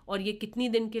हैं और ये कितनी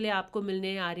दिन के लिए आपको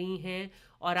मिलने आ रही हैं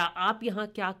और आप यहाँ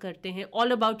क्या करते हैं.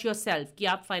 ऑल अबाउट योर सेल्फ, कि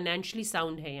आप फाइनेंशियली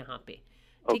साउंड है यहाँ पे.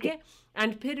 ठीक है.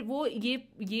 एंड फिर वो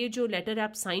ये जो लेटर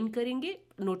आप साइन करेंगे,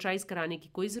 नोटराइज कराने की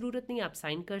कोई ज़रूरत नहीं, आप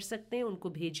साइन कर सकते हैं, उनको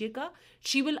भेजिएगा.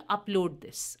 शी विल अपलोड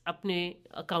दिस अपने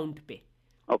अकाउंट पे.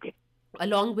 Okay.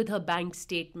 along with her bank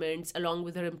statements, along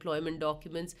with her employment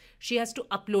documents, she has to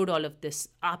upload all of this.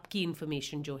 आपकी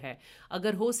information जो है,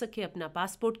 अगर हो सके अपना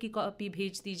पासपोर्ट की कॉपी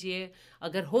भेज दीजिए.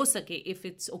 अगर हो सके, if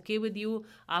it's okay with you,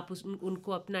 आप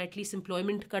उनको अपना एटलीस्ट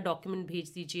एम्प्लॉयमेंट का डॉक्यूमेंट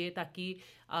भेज दीजिए ताकि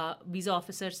वीज़ा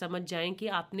ऑफिसर समझ जाएं कि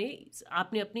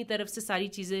आपने अपनी तरफ से सारी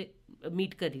चीज़ें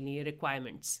मीट कर ली है,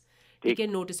 रिक्वायरमेंट्स. ठीक है.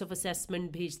 नोटिस ऑफ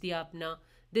असेसमेंट भेज दिया अपना.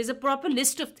 There is a proper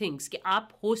list of things कि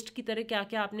आप होस्ट की तरह क्या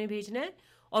क्या आपने भेजना है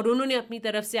और उन्होंने अपनी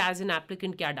तरफ से एज एन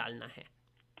एप्लीकेंट क्या डालना है.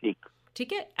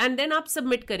 ठीक है. एंड देन आप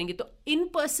सबमिट करेंगे. तो इन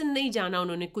पर्सन नहीं जाना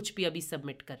उन्होंने कुछ भी अभी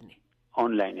सबमिट करने.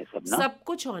 ऑनलाइन है सब ना? सब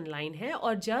कुछ ऑनलाइन है.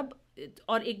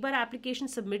 और एक बार एप्लीकेशन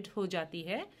सबमिट हो जाती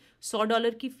है,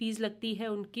 $100 की फीस लगती है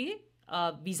उनकी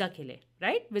वीजा के लिए,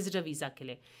 राइट, विजिटर वीजा के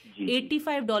लिए.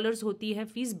 $85 होती है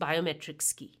फीस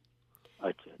बायोमेट्रिक्स की.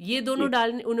 अच्छा. ये दोनों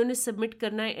डालने उन्होंने सबमिट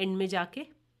करना है एंड में जाके.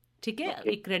 ठीक है.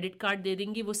 एक क्रेडिट कार्ड दे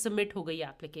देंगी, वो सबमिट हो गई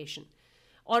एप्लीकेशन.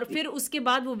 और फिर उसके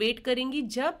बाद वो वेट करेंगी,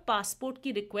 जब पासपोर्ट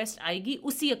की रिक्वेस्ट आएगी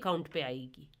उसी अकाउंट पे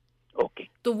आएगी. ओके.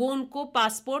 तो वो उनको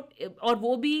पासपोर्ट, और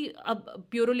वो भी अब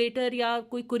प्यूरोलेटर या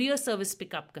कोई कुरियर सर्विस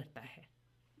पिकअप करता है.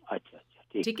 अच्छा.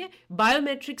 ठीक है.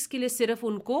 बायोमेट्रिक्स के लिए सिर्फ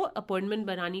उनको अपॉइंटमेंट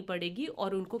बनानी पड़ेगी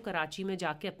और उनको कराची में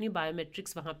जाके अपनी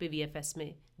बायोमेट्रिक्स वहां पे VFS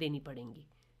में देनी पड़ेंगी,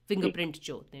 फिंगरप्रिंट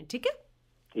जो होते हैं. ठीक है.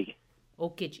 ठीक है.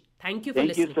 ओके जी. Thank you for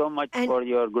listening. Thank you so much for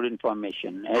your good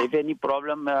information. If any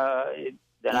problem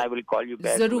then I will call you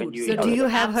back. Zarur, when you Zarur.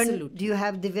 Do you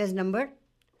have Divya's number?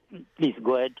 Please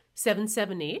go ahead.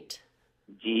 778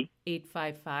 G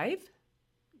 855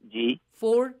 G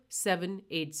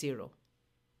 4780.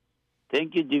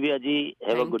 Thank you, Divya ji.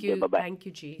 Have a good day. Bye bye. Thank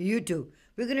you, Ji. You too.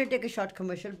 We're going to take a short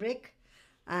commercial break,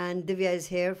 and Divya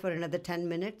is here for another 10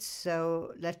 minutes. So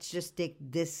let's just take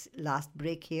this last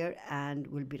break here,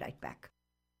 and we'll be right back.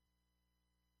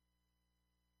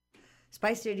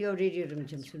 Spice radio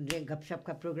रिमझिम सुन रहे हैं. गपशप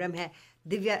का programme है.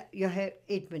 Divya, you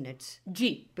have 8 minutes ji,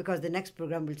 because the next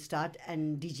programme will start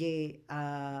and DJ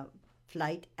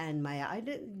Flight and Maya.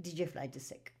 DJ Flight is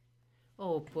sick.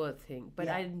 Oh, poor thing. But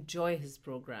Yeah. I enjoy his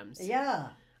programs. Yeah.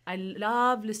 I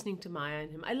love listening to Maya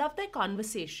and him. I love their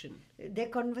conversation.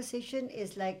 Their conversation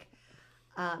is like,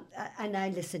 and I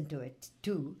listen to it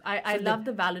too. I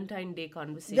love the Valentine Day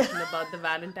conversation about the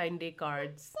Valentine Day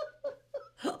cards.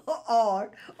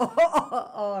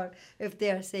 or if they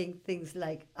are saying things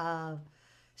like,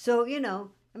 so I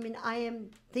mean, I am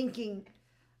thinking,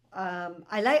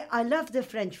 I love the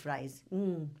French fries.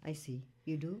 I see.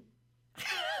 You do?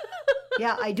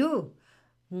 Yeah, I do.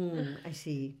 I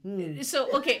see. So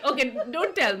okay,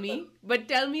 don't tell me, but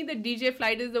tell me that DJ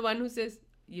Flight is the one who says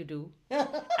you do,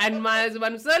 and Maya is the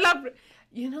one who says I love.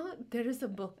 There is a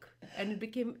book, and it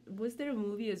became. Was there a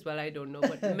movie as well? I don't know.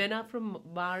 But men are from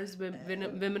Mars,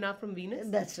 women are from Venus.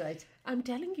 That's right. I'm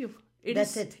telling you,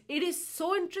 That's it. It is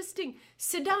so interesting.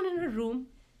 Sit down in a room,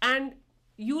 and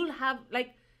you'll have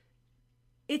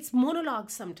it's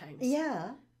monologues sometimes.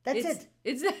 Yeah. That's it.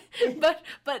 It's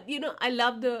but you know, I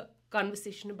love the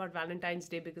conversation about Valentine's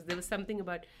Day because there was something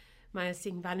about Maya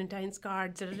saying Valentine's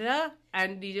cards, da, da, da,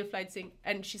 and DJ Flight saying,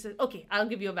 and she said, "Okay, I'll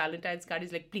give you a Valentine's card."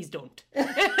 He's like, "Please don't." And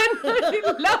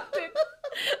I loved it.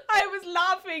 I was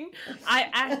laughing.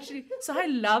 So I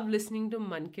love listening to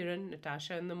Mankiran,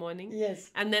 Natasha in the morning.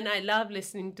 Yes. And then I love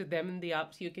listening to them in the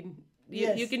ups. You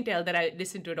Yes. can tell that I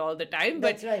listen to it all the time.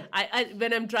 That's but right. I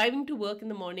when I'm driving to work in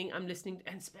the morning, I'm listening,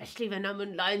 and especially when I'm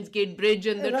on Lionsgate Bridge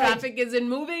and the Right. traffic isn't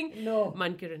moving. No.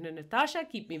 Mankiran and Natasha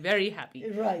keep me very happy.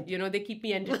 Right. You know, they keep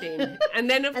me entertained. And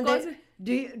then of And course,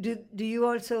 then, do you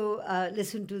also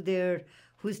listen to their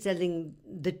who's telling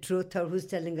the truth or who's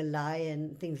telling a lie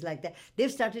and things like that?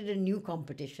 They've started a new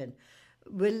competition.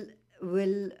 Will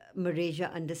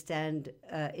Mareja understand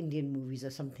Indian movies or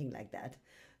something like that?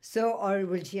 So, or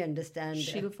will she understand?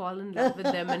 she'll fall in love with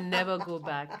them and never go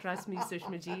back. Trust me,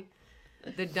 Sushma ji.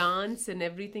 The dance and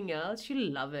everything else, she'll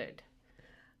love it.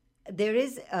 There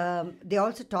is. They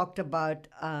also talked about.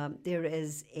 There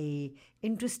is a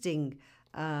interesting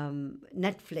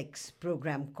Netflix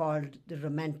program called The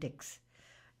Romantics.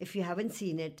 If you haven't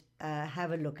seen it,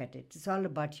 have a look at it. It's all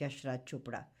about Yash Raj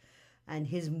Chopra and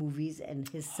his movies and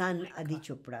his son Adi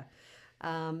Chopra.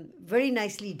 Very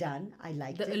nicely done. I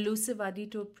liked The it. elusive Adi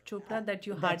Chopra that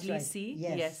you That's hardly right. see.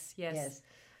 Yes. Yes.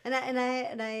 And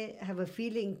I have a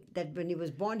feeling that when he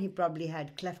was born, he probably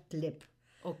had cleft lip,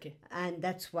 Okay. and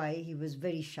that's why he was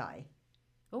very shy.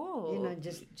 Oh. You know,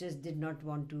 just did not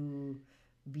want to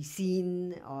be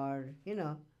seen, or you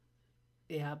know.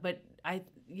 Yeah, but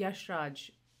Yash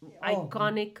Raj,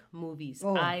 iconic movies.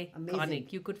 Oh, Iconic. amazing.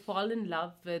 You could fall in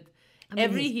love with I mean,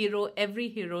 every hero, every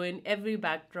heroine, every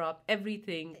backdrop,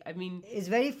 everything. I mean, his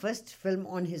very first film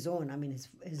on his own. I mean,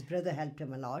 his brother helped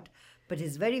him a lot, but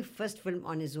his very first film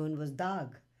on his own was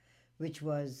Daag, which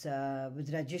was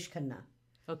with Rajesh Khanna.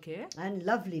 okay. And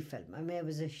lovely film. I mean, it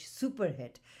was a super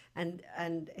hit. And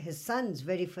his son's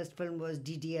very first film was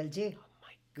DDLJ. Oh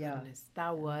my goodness,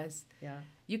 that was. Yeah.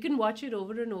 You can watch it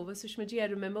over and over, Sushma ji. I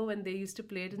remember when they used to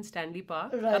play it in Stanley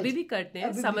Park. Right. Abhi bhi karte hain,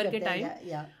 Abhi bhi summer karte ke hain, time.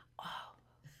 Yeah.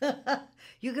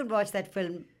 You can watch that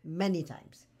film many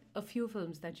times. A few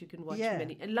films that you can watch Yeah.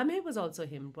 many. And Lamhe was also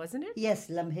him, wasn't it? Yes,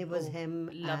 Lamhe was him.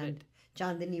 love and it.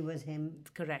 Chandani was him.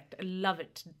 Correct. I love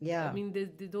it. Yeah. I mean,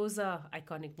 those are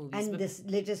iconic movies. And but- this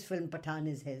latest film, Pathan,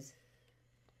 is his.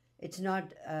 It's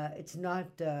not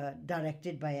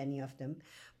directed by any of them.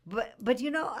 But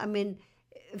you know, I mean,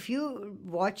 if you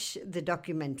watch the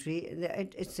documentary,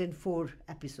 it's in 4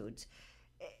 episodes.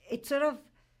 It sort of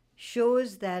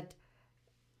shows that,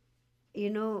 you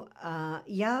know,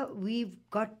 we've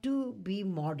got to be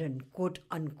modern, quote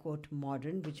unquote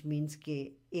modern, which means ke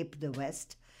ape the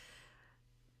West.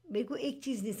 मेरे को एक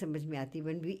चीज़ नहीं समझ में आती,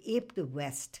 when we ape the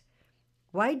West,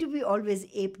 why do we always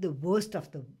ape the worst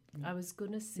of the I was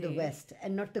going to say. the West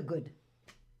and not the good?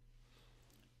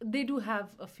 They do have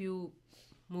a few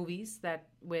movies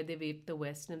where they've aped the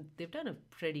West, and they've done a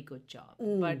pretty good job.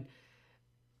 But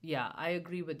yeah, I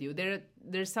agree with you.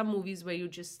 There's some movies where you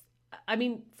just, I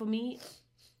mean, for me,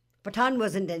 Pathan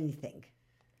wasn't anything,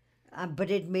 but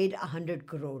it made 100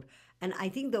 crore. And I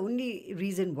think the only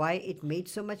reason why it made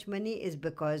so much money is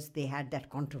because they had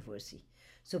that controversy.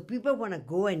 So people want to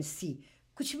go and see.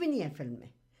 कुछ भी नहीं है film में.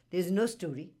 There is no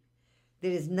story.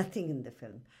 There is nothing in the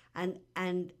film. And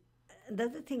the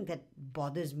other thing that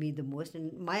bothers me the most,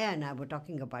 and Maya and I were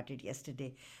talking about it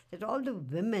yesterday, that all the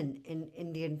women in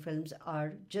Indian films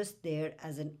are just there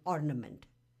as an ornament.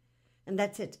 And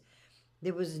that's it.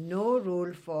 There was no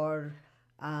role for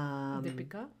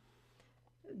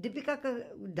Deepika का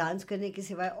dance करने के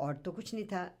सिवाय और तो कुछ नहीं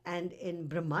था. And in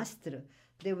Brahmastra,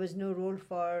 there was no role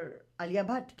for Alia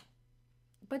Bhatt.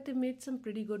 but they made some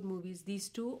pretty good movies. These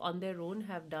two on their own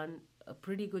have done a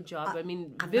pretty good job. I mean,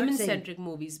 I'm not women-centric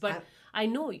movies. But I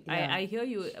know, Yeah. I hear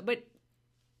you. But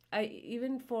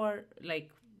even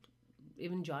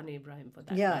John Abraham, for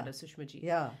that matter, Sushma ji.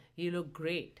 Yeah. He looked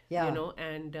great, Yeah. you know,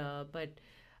 and but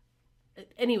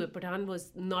anyway, Pathan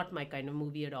was not my kind of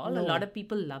movie at all. No. A lot of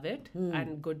people love it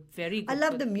and very good. I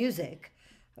love the music.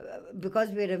 Because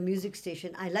we're a music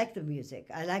station, I like the music.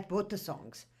 I like both the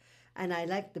songs. And I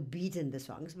like the beat in the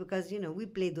songs because, you know, we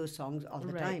play those songs all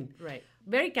the time. Right.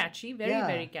 Very catchy,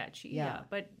 very catchy. Yeah. Yeah.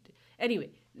 But anyway,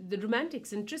 The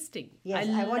Romantics, interesting. Yes,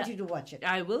 I want you to watch it.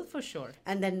 I will for sure.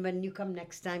 And then when you come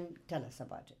next time, tell us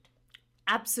about it.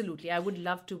 Absolutely. I would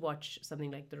love to watch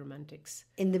something like The Romantics.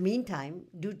 In the meantime,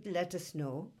 do let us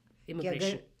know कि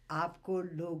Immigration. अगर आपको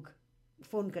लोग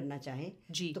phone करना चाहें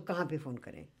जी. तो कहाँ पे phone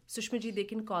करें? Sushma ji, they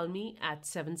can call me at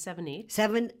 778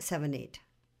 778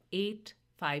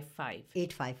 855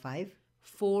 855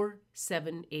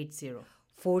 4780.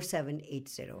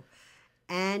 4780.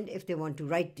 And if they want to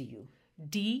write to you,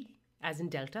 D as in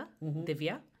Delta,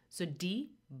 Divya. So D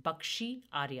Bakshi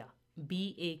Arya,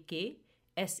 BAKSHIARYA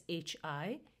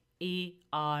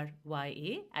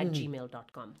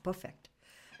 @gmail.com. perfect.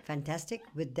 Fantastic.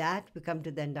 With that, we come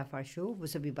to the end of our show. वो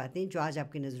सभी बातें जो आज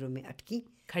आपकी नज़रों में अटकी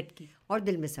खटकी और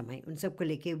दिल में समाई उन सबको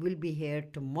लेके we'll be here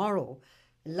tomorrow.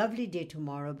 Lovely day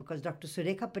tomorrow because Dr.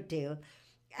 Surekha Patel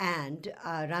and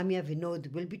Ramya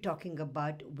Vinod will be talking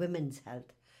about women's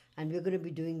health. And we're going to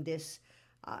be doing this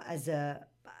as a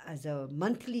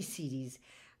monthly series.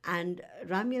 And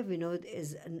Ramya Vinod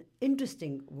is an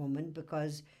interesting woman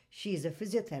because she is a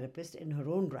physiotherapist in her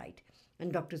own right.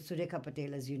 And Dr. Surekha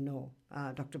Patel, as you know,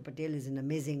 Dr. Patel is an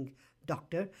amazing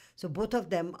doctor. So both of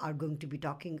them are going to be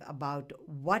talking about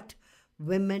what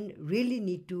women really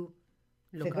need to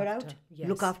figure out,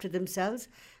 look after themselves.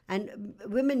 And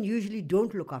women usually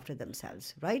don't look after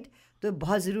themselves, right? तो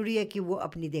बहुत ज़रूरी है कि वो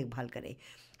अपनी देखभाल करें.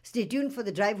 Stay tuned for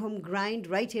the Drive Home Grind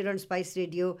right here on Spice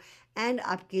Radio. And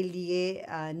आपके लिए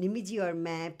निमी जी और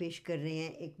मैं पेश कर रहे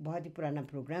हैं एक बहुत ही पुराना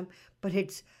programme, but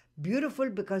it's beautiful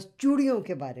because चूड़ियों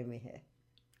के बारे में है.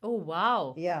 Oh,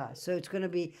 wow. Yeah, so it's going to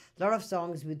be a lot of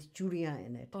songs with चूड़ियाँ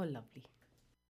in it. Oh, lovely.